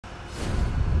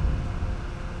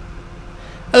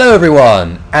Hello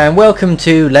everyone, and welcome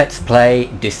to Let's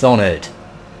Play Dishonored.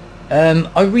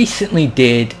 I recently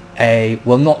did a,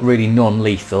 well, not really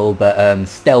non-lethal, but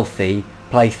stealthy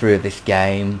playthrough of this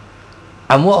game,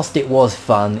 and whilst it was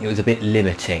fun, it was a bit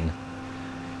limiting.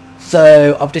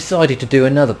 So I've decided to do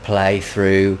another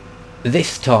playthrough.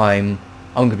 This time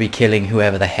I'm going to be killing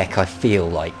whoever the heck I feel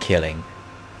like killing.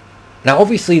 Now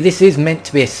obviously this is meant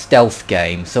to be a stealth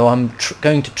game, so I'm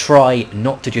going to try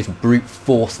not to just brute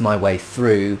force my way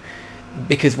through,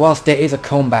 because whilst there is a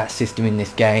combat system in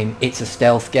this game, it's a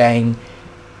stealth game,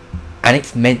 and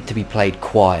it's meant to be played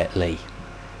quietly,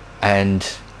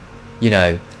 and, you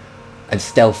know, and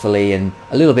stealthily, and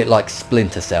a little bit like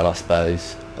Splinter Cell, I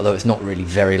suppose, although it's not really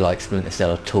very like Splinter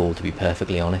Cell at all, to be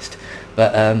perfectly honest.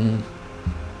 But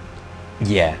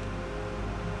yeah,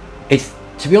 it's,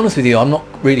 to be honest with you, I'm not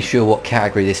really sure what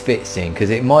category this fits in, because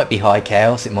it might be high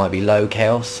chaos, it might be low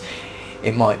chaos,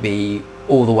 it might be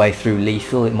all the way through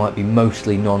lethal, it might be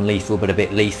mostly non-lethal but a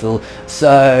bit lethal,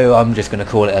 so I'm just going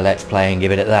to call it a let's play and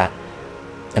give it at that,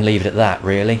 and leave it at that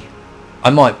really.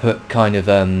 I might put kind of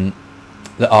the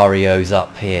REOs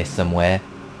up here somewhere,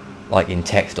 like in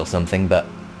text or something, but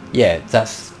yeah,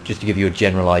 that's just to give you a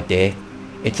general idea.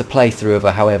 It's a playthrough of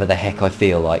however the heck I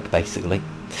feel like, basically.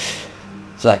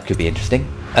 So that could be interesting.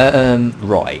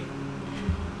 Right.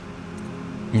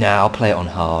 Now I'll play it on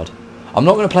hard. I'm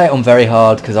not going to play it on very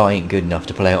hard because I ain't good enough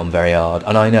to play it on very hard.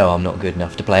 And I know I'm not good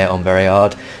enough to play it on very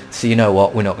hard. So you know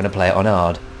what? We're not going to play it on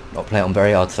hard. Not play it on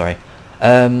very hard, sorry.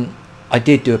 I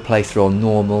did do a playthrough on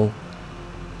normal.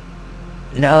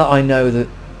 Now that I know the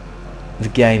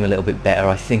game a little bit better,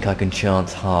 I think I can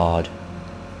chance hard.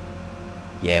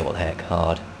 Yeah, what the heck,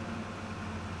 hard.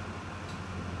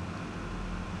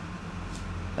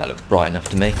 That looks bright enough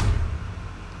to me.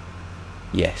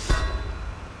 Yes.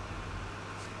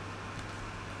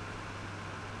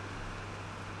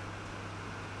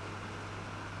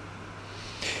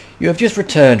 You have just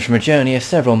returned from a journey of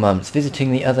several months,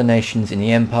 visiting the other nations in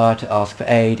the Empire to ask for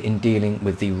aid in dealing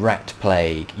with the rat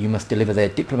plague. You must deliver their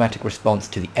diplomatic response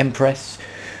to the Empress,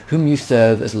 whom you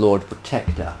serve as Lord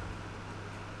Protector.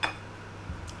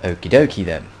 Okie dokie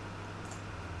then.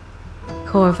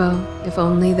 Corvo, if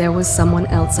only there was someone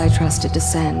else I trusted to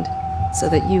send, so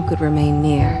that you could remain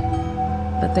near.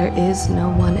 But there is no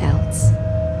one else,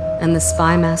 and the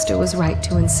Spy Master was right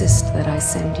to insist that I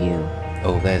send you.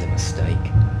 Oh, there's a mistake.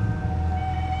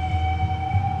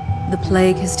 The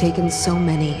plague has taken so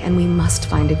many, and we must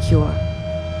find a cure.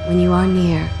 When you are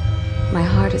near, my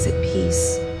heart is at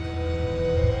peace.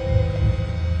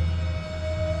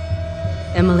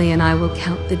 Emily and I will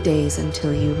count the days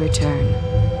until you return.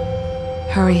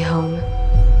 Hurry home,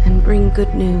 and bring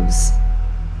good news.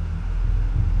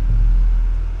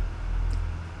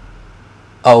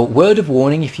 Oh, word of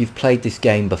warning, if you've played this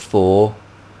game before,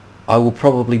 I will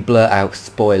probably blurt out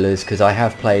spoilers, because I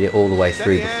have played it all the way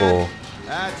through before.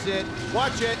 That's it.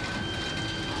 Watch it.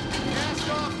 Cast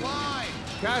off line.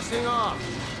 Casting off.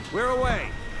 We're away.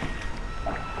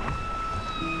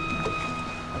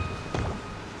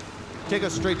 Take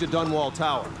us straight to Dunwall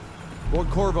Tower. Lord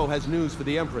Corvo has news for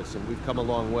the Empress, and we've come a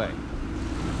long way.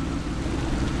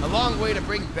 A long way to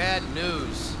bring bad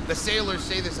news. The sailors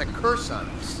say there's a curse on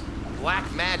us.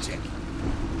 Black magic.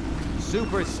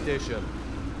 Superstition.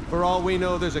 For all we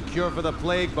know, there's a cure for the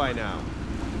plague by now.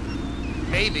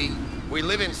 Maybe. We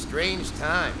live in strange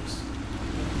times.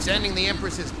 Sending the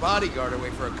Empress's bodyguard away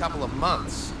for a couple of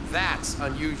months. That's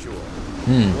unusual.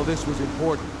 Well, this was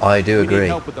important. I do agree. We need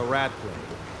help with the rat plague.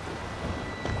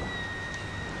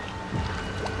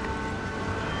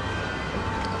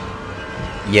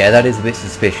 Yeah, that is a bit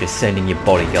suspicious, sending your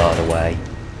bodyguard away.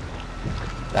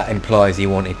 That implies he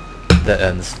wanted, that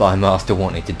the Spy Master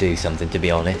wanted to do something, to be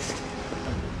honest.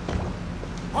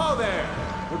 Oh there!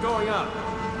 We're going up.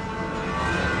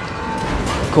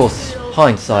 Of course,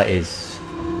 hindsight is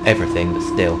everything, but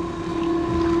still.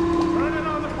 Running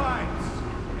on the pipes.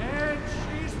 And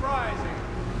she's rising.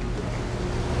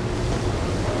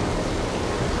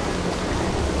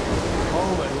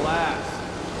 Home at last.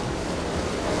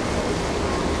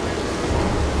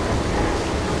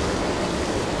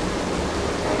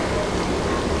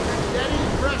 Steady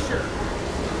pressure.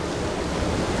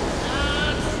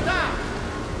 And stop.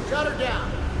 Shut her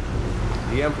down.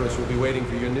 The Empress will be waiting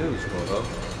for your news, Corvo.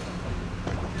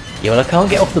 Yeah, well, I can't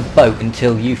get off the boat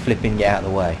until you flipping get out of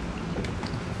the way.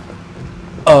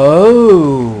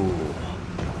 Oh!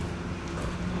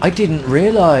 I didn't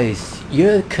realise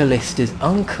you're Callista's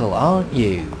uncle, aren't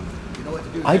you?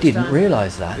 I didn't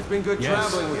realise that. It's been good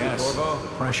traveling with you, Corvo. The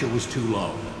pressure was too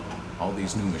low. All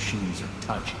these new machines are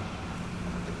touchy.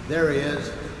 There he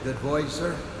is. Good voice,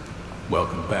 sir.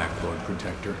 Welcome back, Lord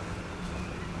Protector.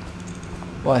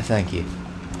 Why, thank you.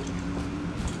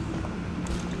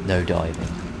 No diving.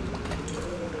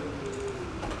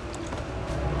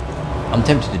 I'm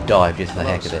tempted to dive just for the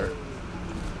heck of it.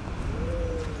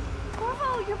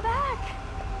 Corvo, you're back!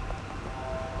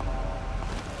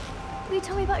 Will you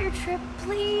tell me about your trip,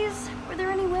 please? Were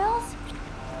there any whales?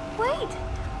 Wait!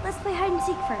 Let's play hide and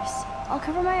seek first. I'll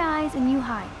cover my eyes and you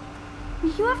hide.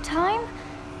 You have time?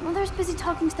 Mother's busy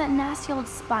talking to that nasty old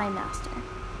spy master.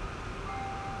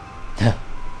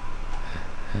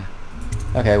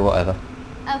 Okay, whatever.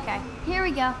 Okay, here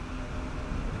we go.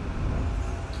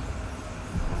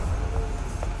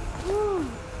 Ooh.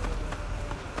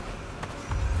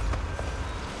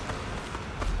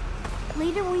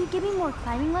 Later, will you give me more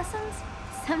climbing lessons?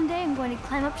 Someday I'm going to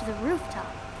climb up to the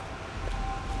rooftop.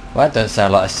 Well, that doesn't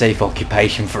sound like a safe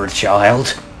occupation for a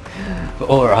child. But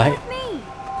alright. Me.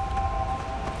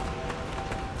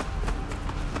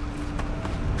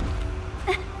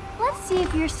 Let's see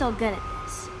if you're still good at this.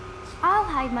 I'll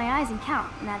hide my eyes and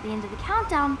count, and at the end of the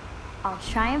countdown, I'll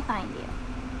try and find you.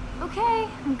 Okay,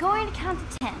 I'm going to count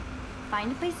to 10.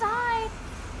 Find a place to hide.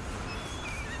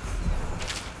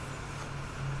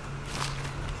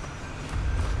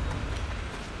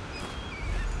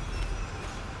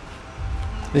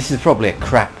 This is probably a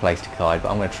crap place to hide, but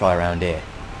I'm going to try around here.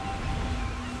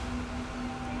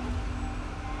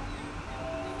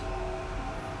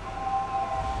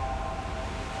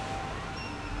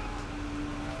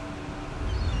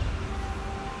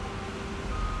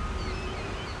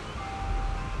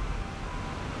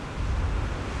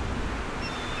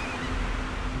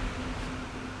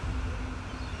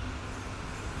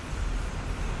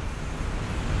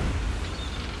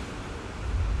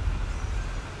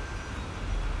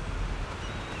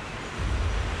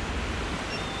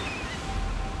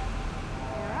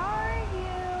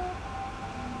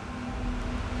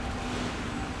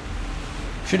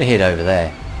 Should have hid over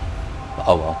there. But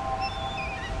oh well.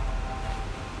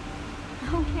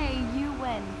 Okay, you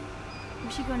win.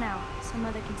 We should go now, so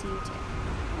Mother can see you too.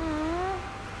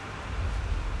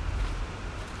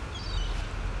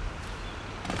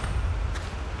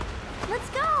 Let's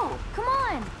go! Come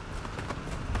on!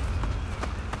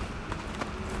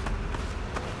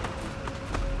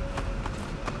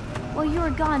 While you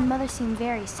were gone, Mother seemed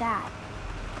very sad.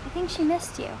 I think she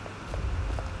missed you.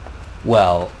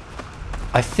 Well,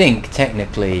 I think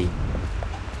technically...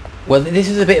 Well, this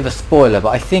is a bit of a spoiler, but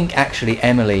I think actually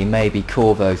Emily may be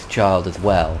Corvo's child as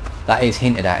well. That is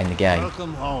hinted at in the game.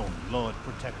 Welcome home, Lord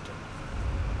Protector.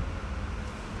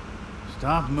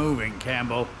 Stop moving,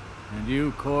 Campbell. And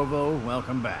you, Corvo,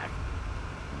 welcome back.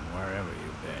 From wherever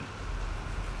you've been.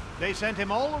 They sent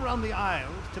him all around the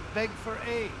Isles to beg for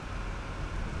aid.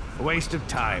 A waste of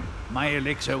time. My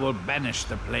elixir will banish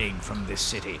the plague from this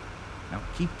city. Now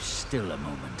keep still a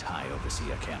moment, High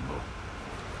Overseer Campbell.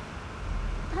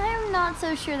 I'm not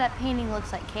so sure that painting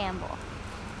looks like Campbell.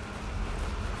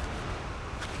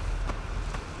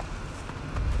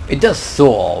 It does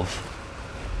sort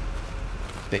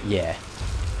of. But yeah.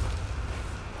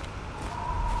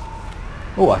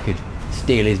 Oh, I could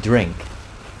steal his drink.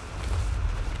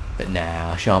 But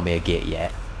nah, I shan't be a git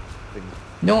yet.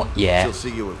 Not yet. She'll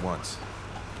see you at once.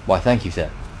 Why, thank you,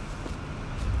 sir.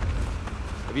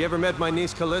 Have you ever met my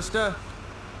niece Callista?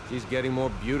 She's getting more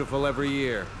beautiful every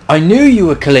year. I knew you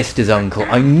were Callista's uncle.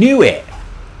 I knew it.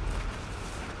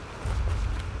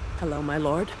 Hello, my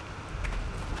lord.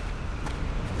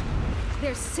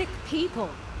 They're sick people,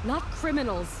 not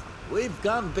criminals. We've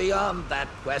gone beyond that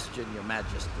question, Your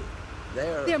Majesty.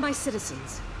 They're my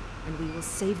citizens, and we will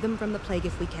save them from the plague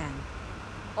if we can.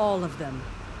 All of them.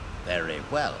 Very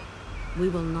well. We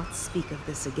will not speak of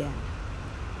this again.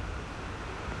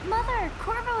 Mother,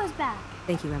 Corvo is back.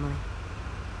 Thank you, Emily.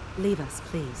 Leave us,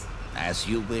 please. As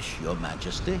you wish, Your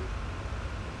Majesty.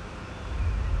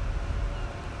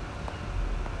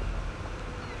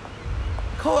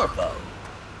 Corvo.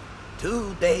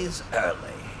 2 days early.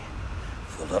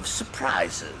 Full of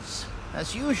surprises,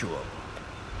 as usual.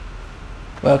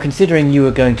 Well, considering you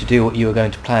were going to do what you were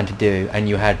going to plan to do, and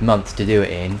you had months to do it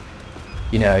in,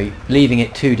 you know, leaving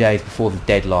it 2 days before the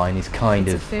deadline is kind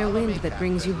It's of... a fair wind that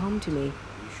brings you home to me.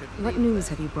 What news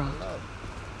have you brought?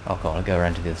 Oh, God, I'll go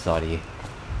around to the other side of you.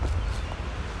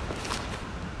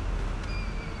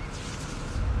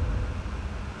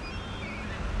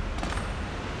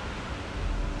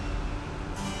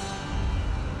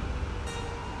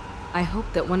 I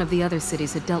hoped that one of the other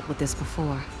cities had dealt with this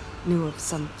before, knew of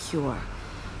some cure.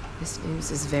 This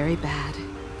news is very bad.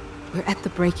 We're at the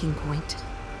breaking point.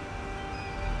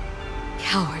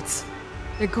 Cowards!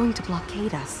 They're going to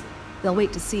blockade us. They'll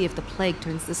wait to see if the plague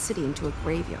turns the city into a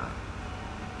graveyard.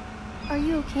 Are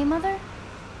you okay, Mother?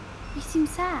 You seem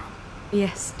sad.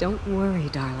 Yes, don't worry,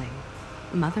 darling.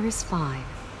 Mother is fine.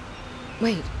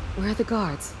 Wait, where are the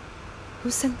guards? Who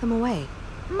sent them away?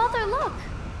 Mother, look!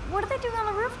 What are they doing on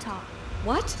the rooftop?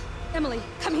 What? Emily,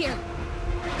 come here!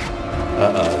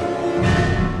 Uh-oh.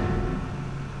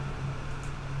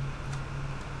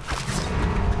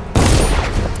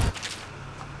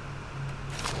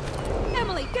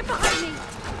 Emily, get behind me!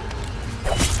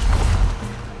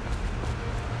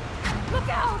 Look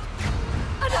out!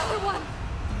 Another one!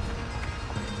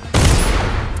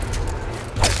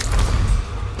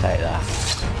 Take that.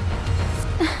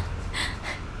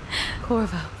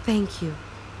 Corvo, thank you.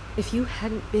 If you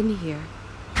hadn't been here...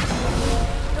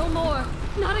 No more!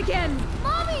 Not again!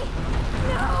 Mommy!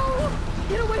 No!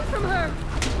 Get away from her!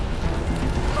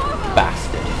 Corvo!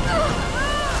 Bastard.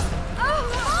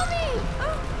 Mommy!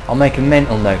 I'll make a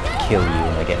mental note to kill you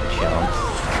when I get the chance.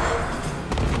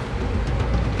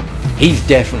 He's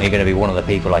definitely going to be one of the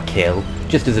people I kill.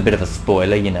 Just as a bit of a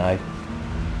spoiler, you know.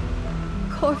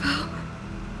 Corvo,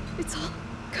 it's all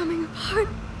coming apart.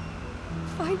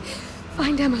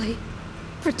 Find Emily.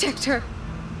 Protect her.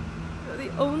 You're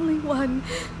the only one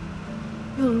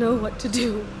who'll know what to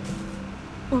do.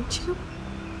 Won't you?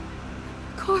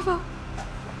 Corvo.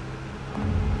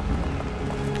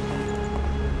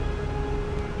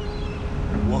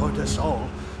 Ward us all.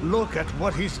 Look at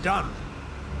what he's done.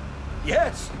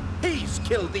 Yes, he's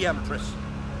killed the Empress.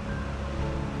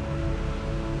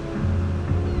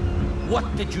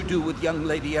 What did you do with young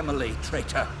Lady Emily,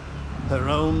 traitor? Her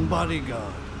own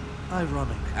bodyguard.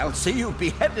 Ironic. I'll see you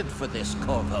beheaded for this,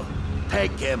 Corvo.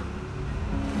 Take him.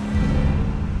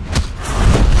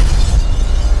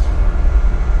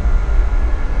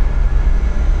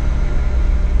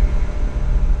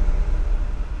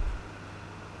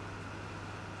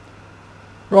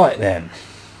 Right then.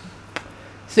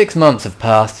 6 months have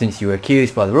passed since you were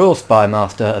accused by the Royal Spy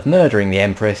Master of murdering the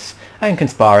Empress and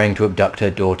conspiring to abduct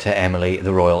her daughter Emily,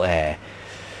 the royal heir.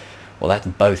 Well, that's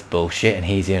both bullshit and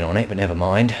he's in on it, but never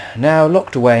mind. Now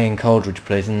locked away in Coldridge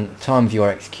Prison, the time of your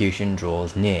execution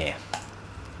draws near.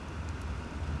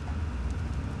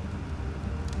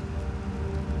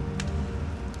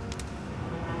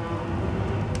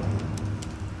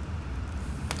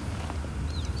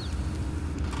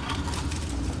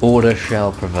 Order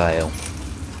shall prevail.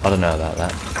 I don't know about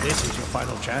that. This is your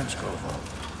final chance, Corvo.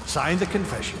 Sign the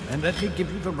confession, and let me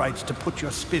give you the rights to put your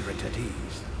spirit at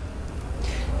ease.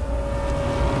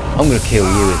 I'm going to kill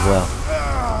you as well.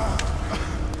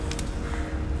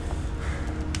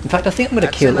 In fact, I think I'm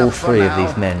going to kill all 3 of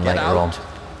these men later on.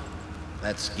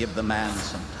 Let's give the man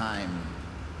some time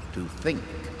to think.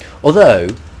 Although,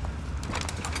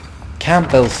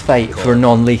 Campbell's fate for a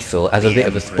non-lethal, as a bit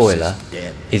of a spoiler,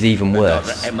 is even worse.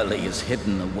 Daughter Emily is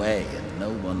hidden away, and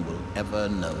no one will ever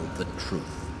know the truth.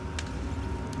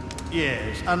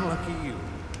 Yes, unlucky you.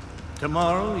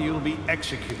 Tomorrow you'll be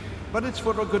executed, but it's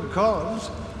for a good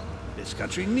cause. This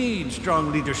country needs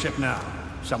strong leadership now,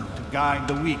 someone to guide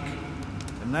the weak.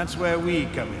 And that's where we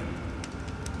come in.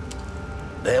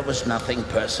 There was nothing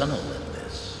personal in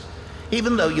this,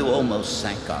 even though you almost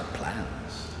sank our plans.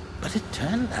 But it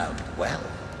turned out well.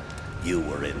 You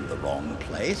were in the wrong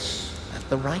place at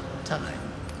the right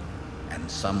time, and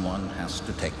someone has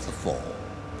to take the fall.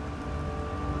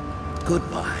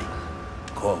 Goodbye,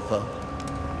 Corvo.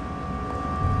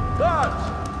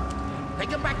 Guards! Take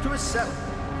him back to his cell.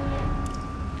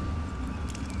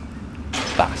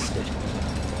 Bastard.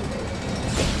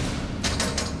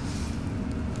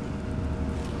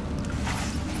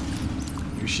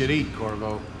 You should eat,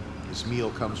 Corvo. This meal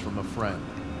comes from a friend.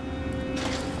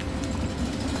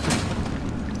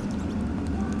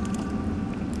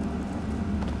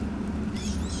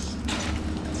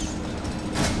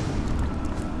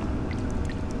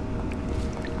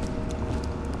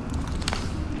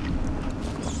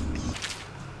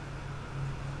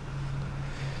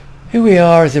 Who we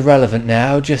are is irrelevant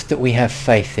now, just that we have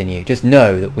faith in you. Just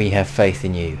know that we have faith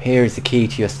in you. Here is the key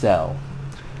to your cell.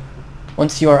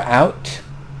 Once you are out,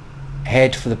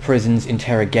 head for the prison's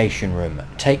interrogation room.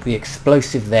 Take the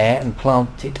explosive there and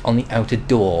plant it on the outer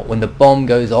door. When the bomb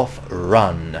goes off,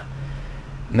 run.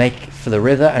 Make for the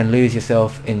river and lose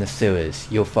yourself in the sewers.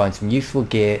 You'll find some useful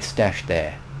gear stashed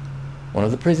there. One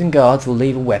of the prison guards will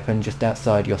leave a weapon just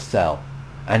outside your cell.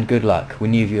 And good luck. We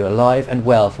need you alive and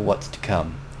well for what's to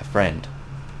come. A friend.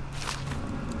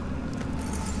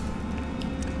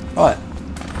 Right.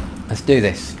 Let's do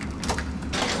this.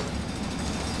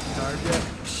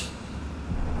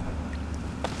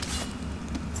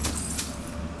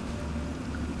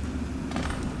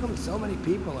 So many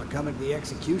people are coming to the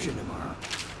execution tomorrow.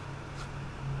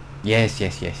 Yes.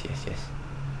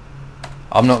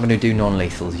 I'm not going to do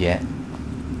non-lethals yet.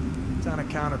 It's on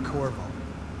account of Corvo,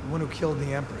 the one who killed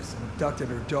the Empress and abducted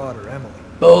her daughter, Emily.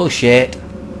 Bullshit!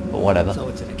 But whatever. So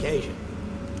it's an occasion.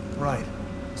 Right.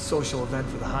 A social event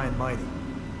for the high and mighty.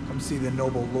 Come see the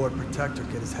noble Lord Protector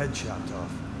get his head chopped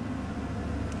off.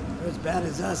 They're as bad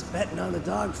as us betting on the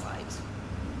dogfights.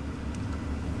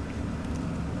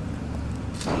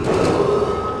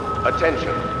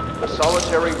 Attention. The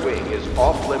solitary wing is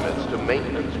off limits to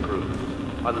maintenance crews,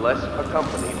 unless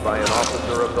accompanied by an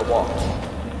officer of the watch.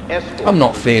 Escort I'm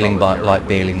not to the feeling solitary like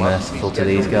wing being must be merciful to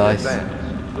these scheduled in guys.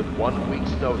 advance, with 1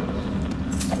 week's notice.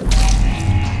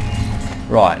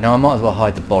 Right, now I might as well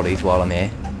hide the bodies while I'm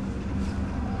here.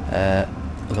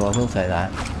 Although I will take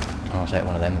that. I'll take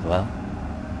one of them as well.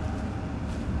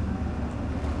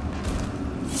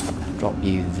 Drop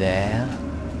you there.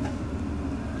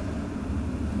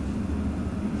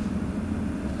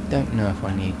 Don't know if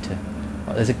I need to.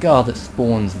 Right, there's a guard that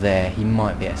spawns there. He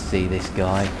might be able to see this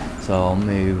guy, so I'll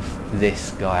move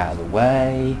this guy out of the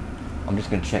way. I'm just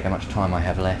going to check how much time I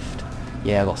have left.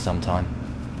 Yeah, I've got some time.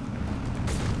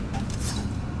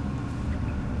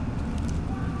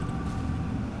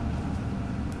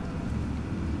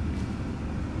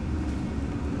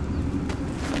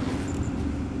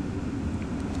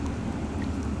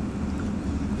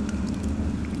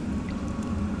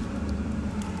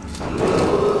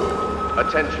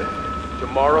 Attention.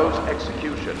 Tomorrow's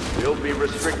execution will be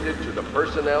restricted to the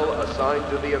personnel assigned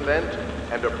to the event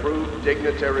and approved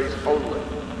dignitaries only.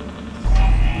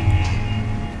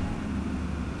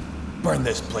 Burn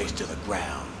this place to the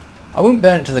ground. I won't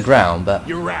burn it to the ground, but...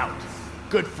 You're out.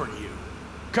 Good for you.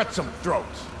 Cut some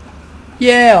throats.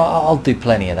 Yeah, I'll do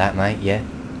plenty of that, mate, yeah.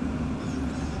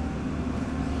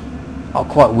 I'll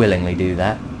quite willingly do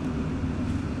that.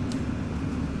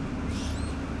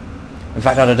 In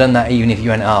fact, I'd have done that even if you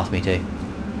hadn't asked me to.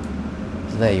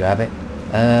 So there you have it.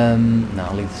 No,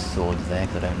 I'll leave the swords there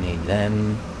because I don't need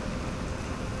them.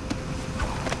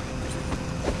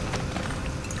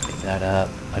 Pick that up.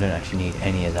 I don't actually need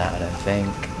any of that, I don't think.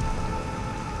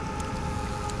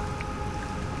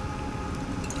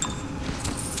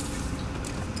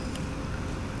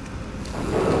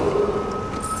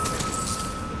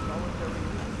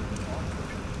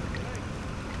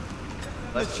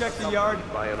 Let's check the yard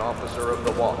by an officer of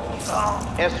the watch.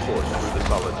 Escort through the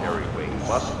solitary wing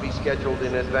must be scheduled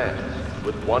in advance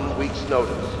with 1 week's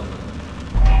notice.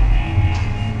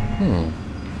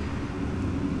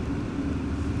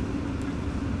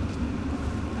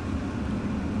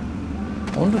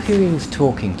 I wonder who he was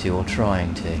talking to or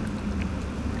trying to.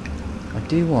 I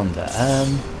do wonder.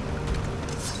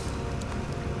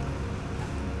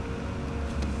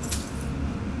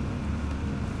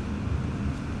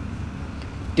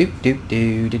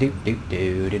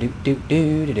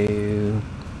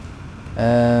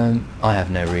 I have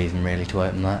no reason really to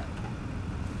open that.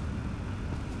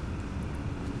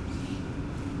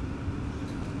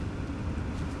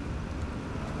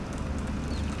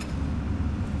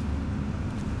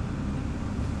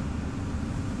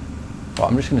 Right,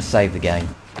 I'm just going to save the game.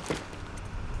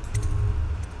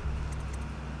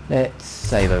 Let's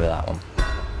save over that one.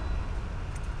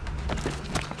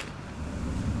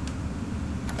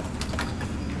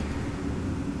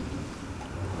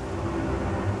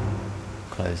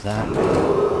 Close that.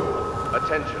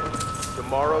 Attention.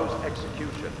 Tomorrow's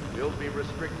execution will be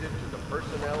restricted to the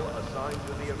personnel assigned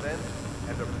to the event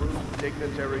and approved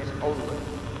dignitaries only.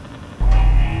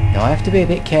 Now I have to be a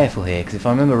bit careful here, because if I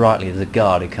remember rightly, there's a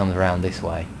guard who comes around this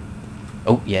way.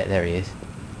 Oh, yeah, there he is.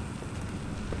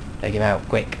 Take him out,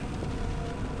 quick.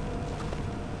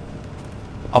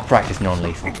 I'll practice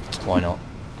non-lethal. Why not?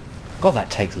 God, that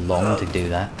takes long to do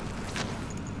that.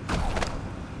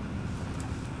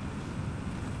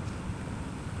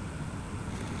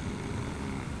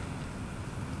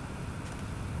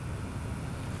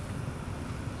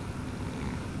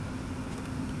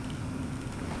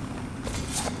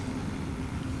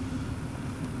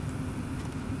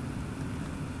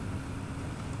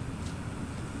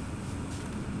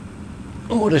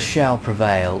 Order shall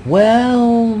prevail.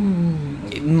 Well,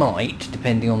 it might,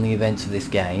 depending on the events of this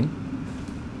game.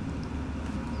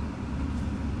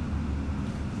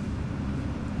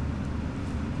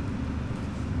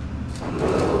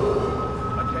 Attention.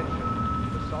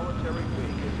 The solitary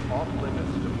wing is off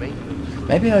limits to maintenance.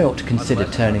 Maybe I ought to consider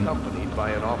turning... Accompanied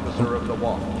by an officer of the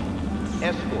watch.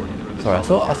 Escort through the Sorry, I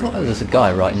thought there was a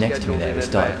guy right next to me there who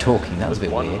started talking. That was a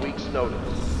bit weird. 1 week's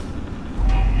notice.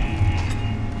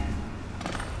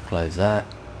 Close that.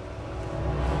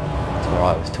 That's where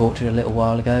I was taught to a little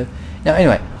while ago. Now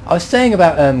anyway, I was saying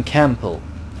about Campbell,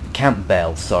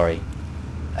 sorry.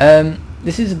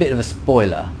 This is a bit of a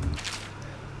spoiler.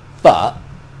 But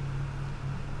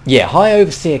yeah, High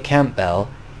Overseer Campbell,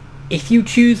 if you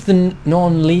choose the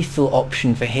non-lethal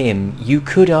option for him, you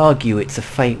could argue it's a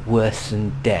fate worse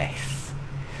than death.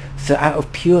 So out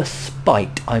of pure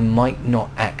spite, I might not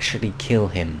actually kill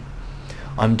him.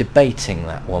 I'm debating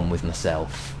that one with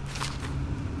myself.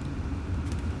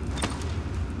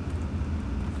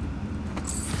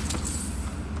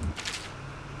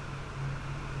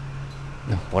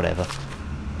 No, whatever.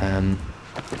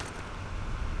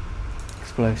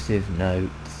 Explosive notes.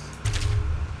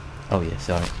 Oh yeah,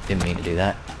 sorry, didn't mean to do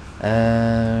that.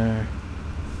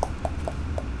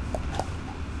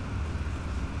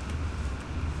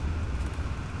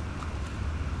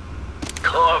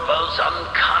 Corvo's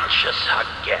unconscious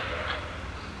again.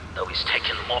 Though he's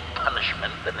taken more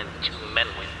punishment than the 2 men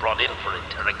we've brought in for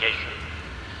interrogation.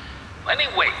 When he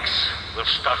wakes, we'll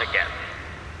start again.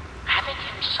 Having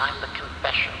him sign the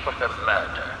confession for her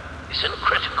murder isn't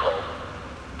critical,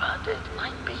 but it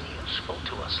might be useful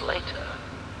to us later.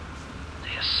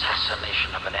 The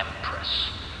assassination of an empress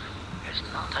is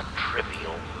not a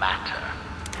trivial matter.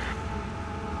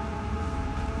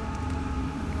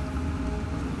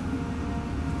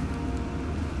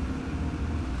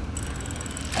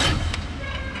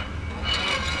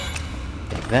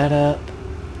 Pick that up.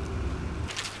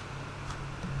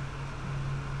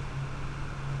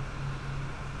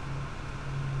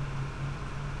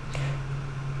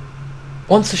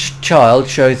 Once a child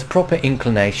shows proper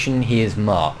inclination, he is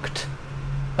marked.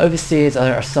 Overseers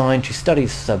are assigned to study the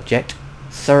subject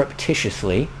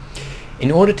surreptitiously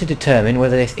in order to determine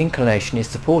whether this inclination is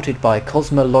supported by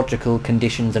cosmological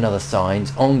conditions and other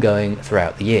signs ongoing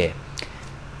throughout the year.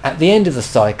 At the end of the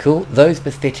cycle, those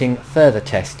befitting further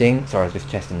testing, sorry I was just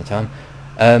testing the time,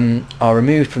 are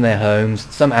removed from their homes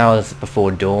some hours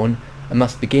before dawn and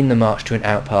must begin the march to an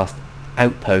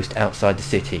outpost outside the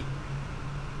city.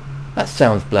 That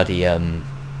sounds bloody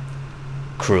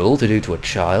cruel to do to a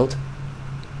child.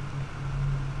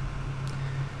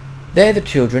 There the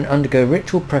children undergo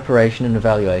ritual preparation and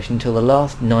evaluation until the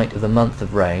last night of the month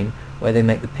of rain, where they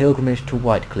make the pilgrimage to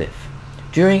Whitecliff.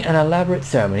 During an elaborate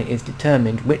ceremony it is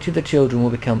determined which of the children will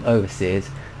become overseers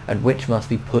and which must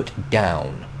be put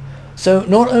down. So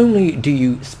not only do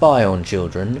you spy on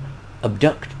children,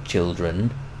 abduct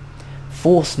children,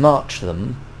 force march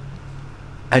them,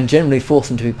 and generally force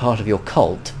them to be part of your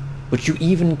cult, but you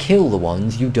even kill the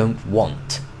ones you don't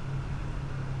want.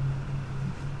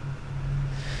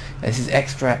 This is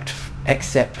excerpt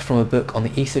from a book on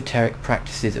the esoteric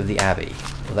practices of the Abbey.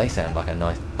 Well, they sound like a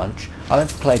nice bunch. I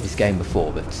haven't played this game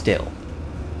before, but still.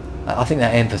 I think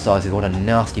that emphasises what a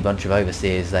nasty bunch of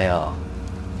overseers they are.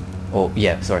 Or,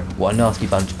 yeah, sorry, what a nasty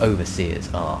bunch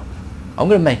overseers are. I'm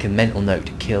going to make a mental note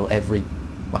to kill every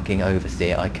fucking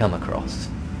overseer I come across.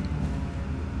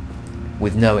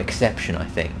 With no exception, I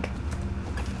think.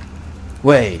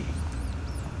 Wait!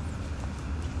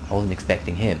 I wasn't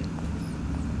expecting him.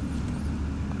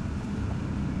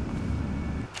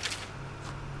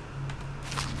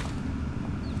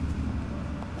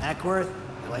 Ackworth,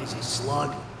 lazy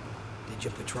slug. Did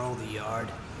you patrol the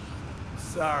yard?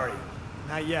 Sorry,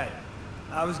 not yet.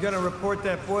 I was gonna report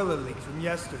that boiler leak from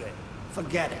yesterday.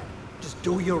 Forget it. Just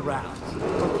do your rounds.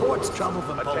 Reports trouble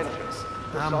from both Attention. of us.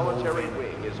 The solitary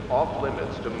wing is off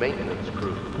limits to maintenance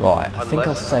crew. Right, I think I'll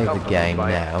Unless save the accompanied game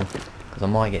by now, because I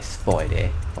might get spotted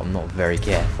here if I'm not very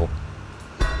careful.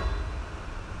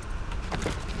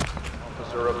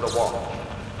 Officer of the watch.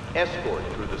 Escort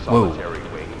through the solitary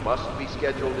wing must be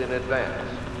scheduled in advance,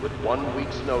 with 1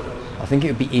 week's notice. I think it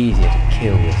would be easier to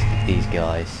kill these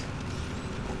guys.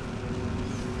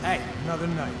 Hey, another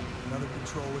night, another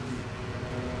patrol with you.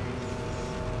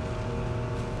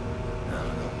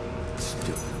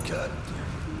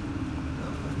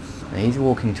 Now he's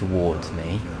walking towards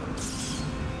me.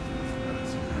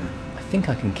 I think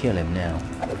I can kill him now.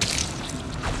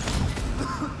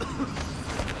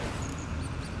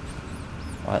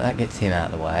 Right, that gets him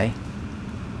out of the way.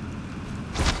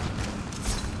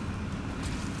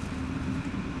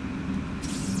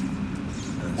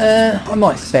 I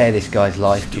might spare this guy's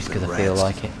life just because I feel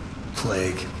like it.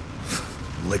 Plague.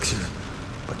 Elixir.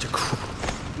 Bunch of crap.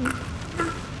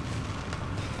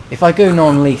 If I go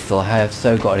non-lethal, I have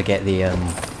so got to get the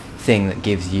thing that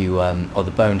gives you, or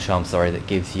the bone charm, sorry, that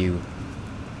gives you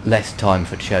less time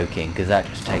for choking, because that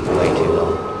just takes way too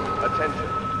long. Attention.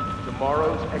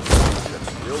 Tomorrow's execution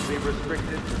will be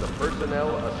restricted to the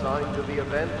personnel assigned to the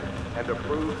event and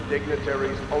approved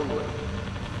dignitaries only.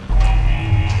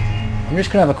 I'm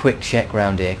just going to have a quick check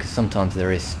round here, because sometimes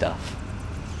there is stuff.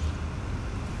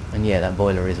 And yeah, that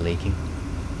boiler is leaking.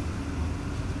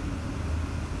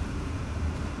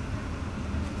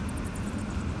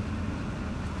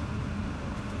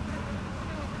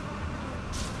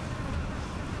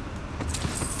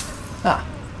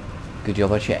 Good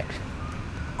job I checked.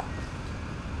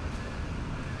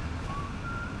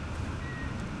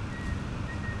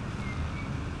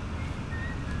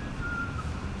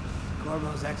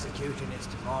 Corvo's execution is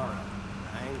tomorrow,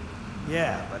 right?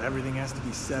 Yeah, but everything has to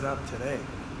be set up today.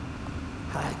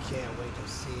 I can't wait to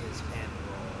see his head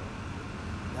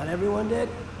roll. Not everyone did,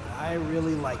 but I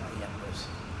really like the Empress.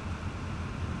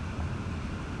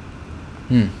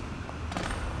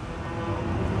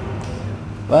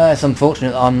 Well, it's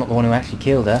unfortunate that I'm not the one who actually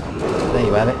killed her. There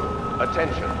you have it.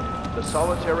 Attention. The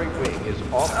solitary wing is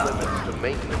off limits to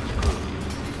maintenance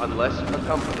crews unless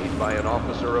accompanied by an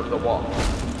officer of the watch.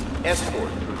 Escort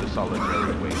through the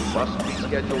solitary wing must be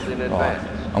scheduled in advance.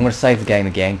 Right. I'm going to save the game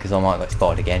again because I might get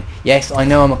spotted again. Yes, I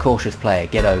know I'm a cautious player.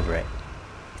 Get over it.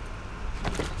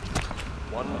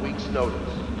 1 week's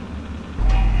notice.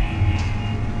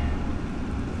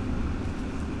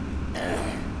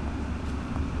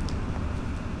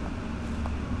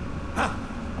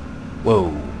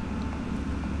 Whoa.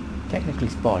 Technically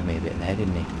spotted me a bit there,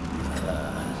 didn't he?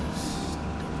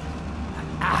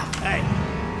 Hey,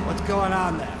 what's going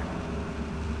on there?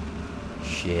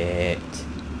 Shit.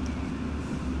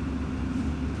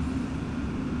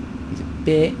 He's a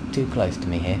bit too close to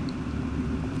me here.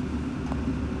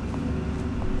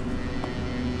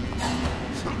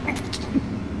 I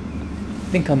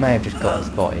think I may have just gotten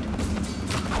spotted.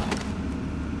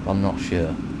 But I'm not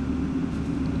sure.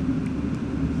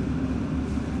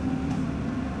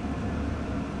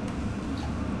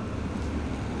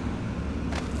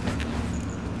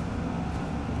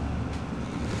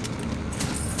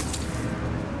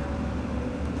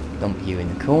 Dump you in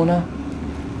the corner.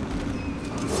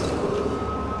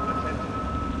 Attention.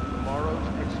 Tomorrow's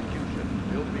execution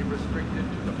will be restricted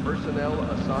to the personnel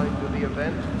assigned to the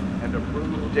event and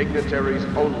approved dignitaries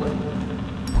only.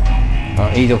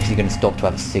 He's obviously going to stop to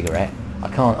have a cigarette. I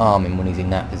can't arm him when he's in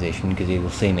that position because he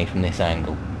will see me from this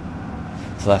angle.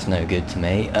 So that's no good to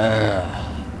me.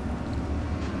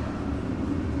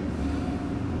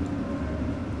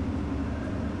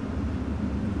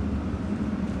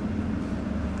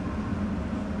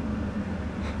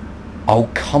 Oh,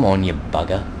 come on, you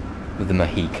bugger. With the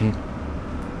Mohican.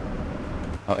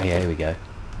 Oh, yeah, here we go.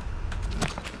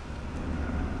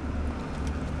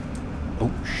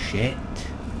 Oh, shit.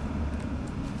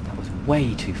 That was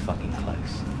way too fucking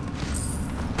close.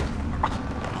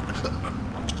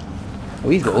 Oh,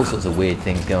 he's got all sorts of weird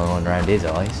things going on around his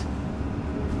eyes.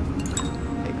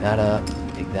 Pick that up.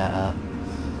 Pick that up.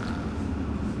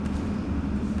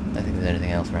 I don't think there's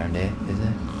anything else around here, is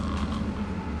there?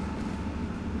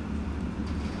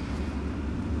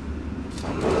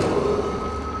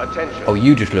 Attention. Oh,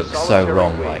 you just look so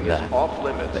wrong like that. But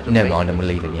But never mind, I'm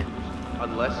leaving you.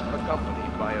 Unless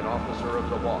accompanied by an officer of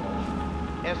the watch.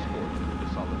 Escort to the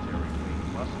solitary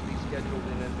wing must be scheduled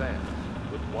in advance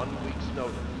with 1 week's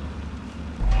notice.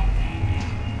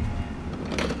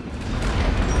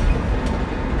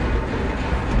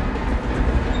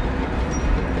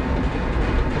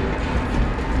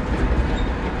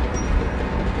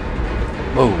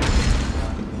 Whoa.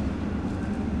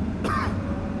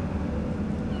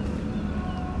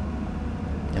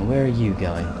 Now where are you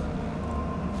going?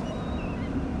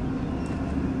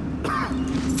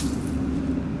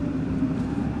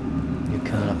 You're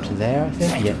coming up to there, I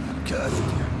think? Yep.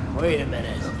 Wait a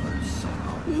minute.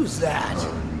 Who's that?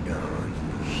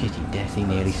 Shitty death, he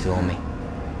nearly saw me.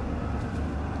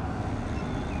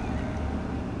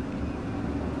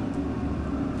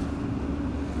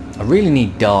 I really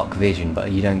need dark vision,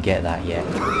 but you don't get that yet.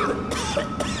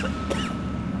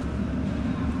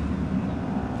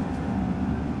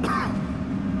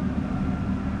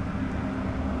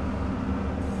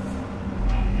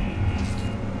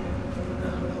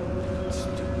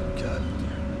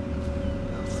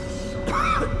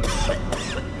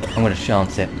 I'm gonna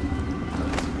chance it.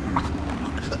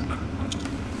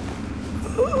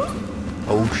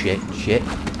 Oh shit, shit.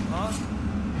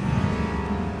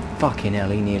 Fucking hell,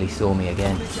 he nearly saw me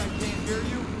again.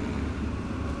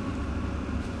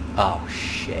 Oh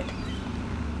shit.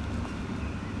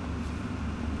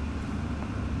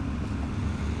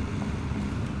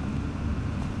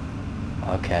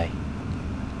 Okay.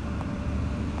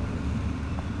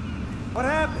 What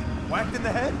happened? Whacked in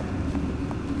the head?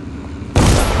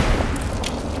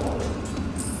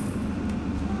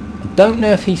 Don't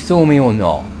know if he saw me or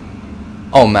not.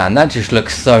 Oh man, that just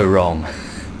looks so wrong.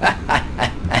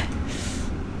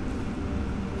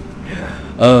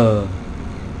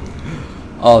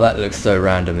 Oh, that looks so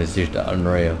random, it's just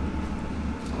unreal.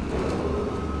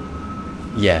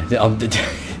 Yeah,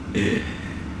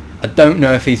 I don't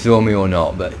know if he saw me or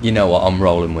not, but you know what, I'm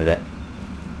rolling with it.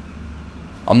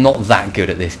 I'm not that good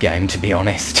at this game, to be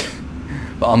honest.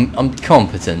 But I'm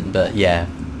competent, but yeah.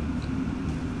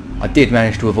 I did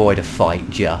manage to avoid a fight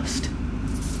just.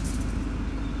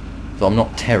 So I'm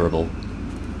not terrible.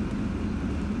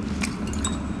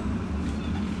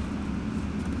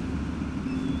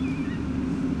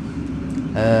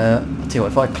 I'll tell you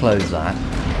what, if I close that,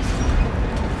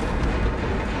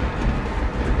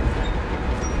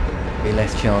 be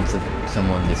less chance of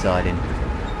someone deciding.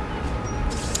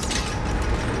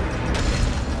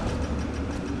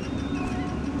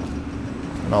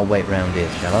 And I'll wait round here,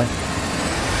 shall I?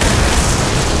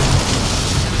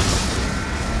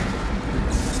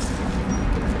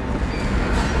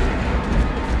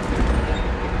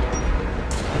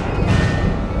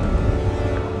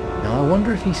 Now I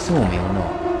wonder if he saw me or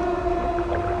not.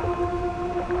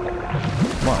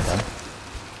 Might have done.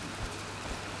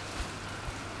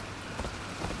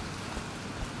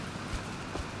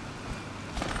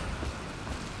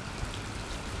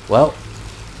 Well,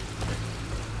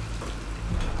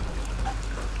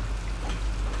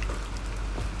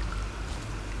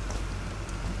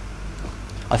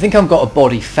 I think I've got a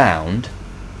body found,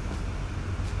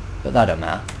 but that don't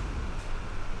matter.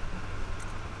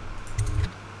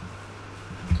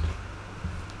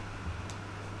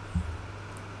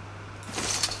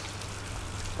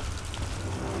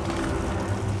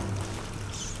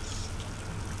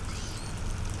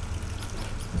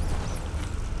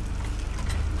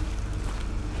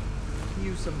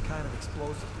 Use some kind of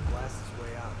explosive to blast his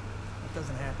way out. That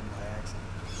doesn't happen by accident.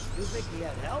 You think he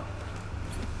had help?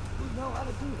 Who'd know how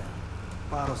to do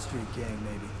that? Bottle Street gang,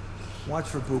 maybe. Watch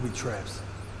for booby traps.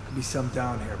 Could be some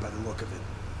down here by the look of it.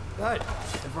 Good.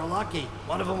 If we're lucky,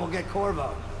 one of them will get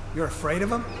Corvo. You're afraid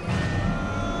of him?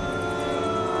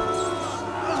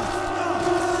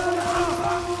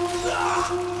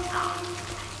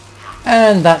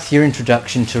 And that's your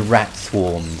introduction to rat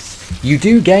swarms. You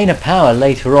do gain a power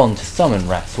later on to summon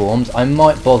rat swarms. I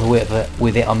might bother with it,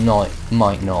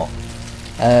 might not.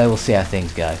 We'll see how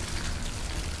things go.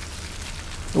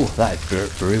 Oh, that is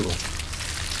brutal.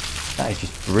 That is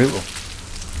just brutal.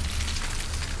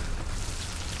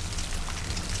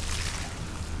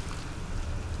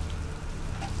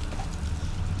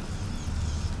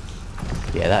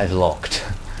 Yeah, that is locked.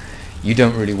 You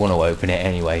don't really want to open it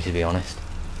anyway, to be honest.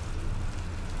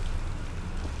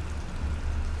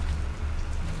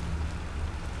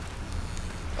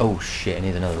 Oh shit, and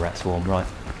here's another rat swarm, right.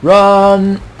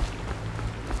 Run!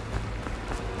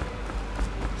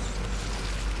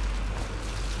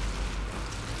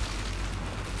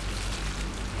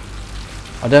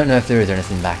 I don't know if there is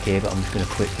anything back here, but I'm just going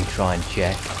to quickly try and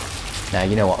check. Now,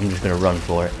 you know what, I'm just going to run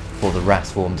for it before the rat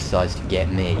swarm decides to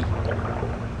get me.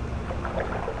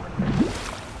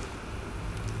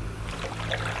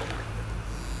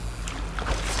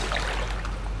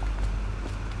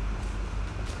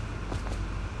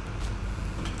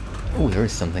 Oh, there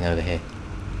is something over here.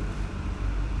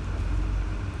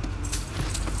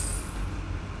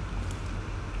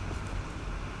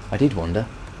 I did wonder.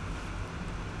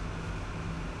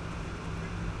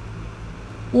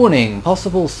 Warning,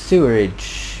 possible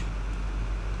sewerage.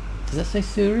 Does that say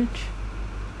sewerage?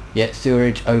 Yeah,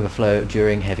 sewerage overflow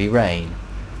during heavy rain.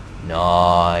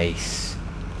 Nice.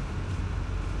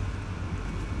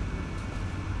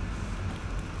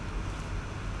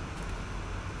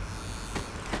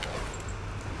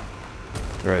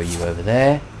 Throw you over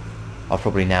there. I've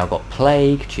probably now got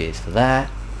plague. Cheers for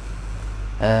that.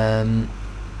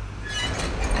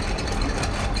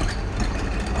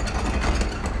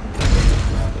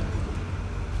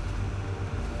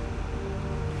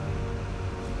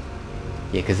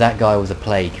 Yeah, because that guy was a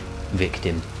plague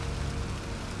victim.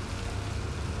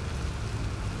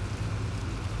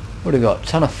 What have we got?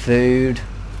 Ton of food.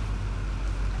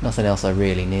 Nothing else I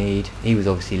really need. He was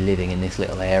obviously living in this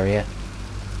little area.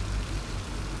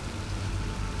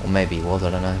 Or maybe he was,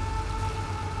 I don't know.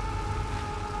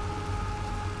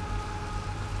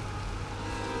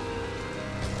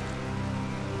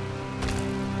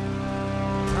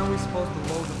 How are we supposed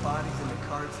to load the bodies in the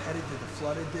carts headed to the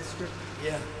flooded district?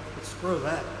 Yeah, but screw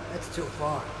that. That's too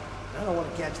far. I don't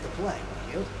want to catch the plague,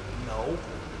 do you? No.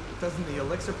 Doesn't the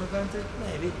elixir prevent it?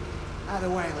 Maybe. Either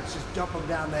way, let's just dump them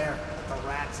down there. Let the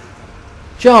rats eat them.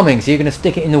 Charming, so you're going to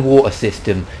stick it in the water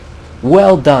system.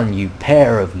 Well done, you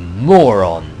pair of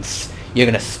morons. You're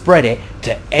going to spread it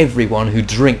to everyone who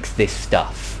drinks this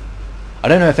stuff. I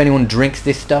don't know if anyone drinks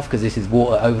this stuff because this is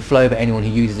water overflow, but anyone who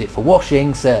uses it for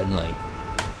washing, certainly.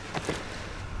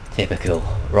 Typical.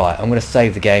 Right, I'm going to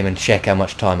save the game and check how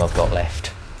much time I've got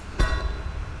left.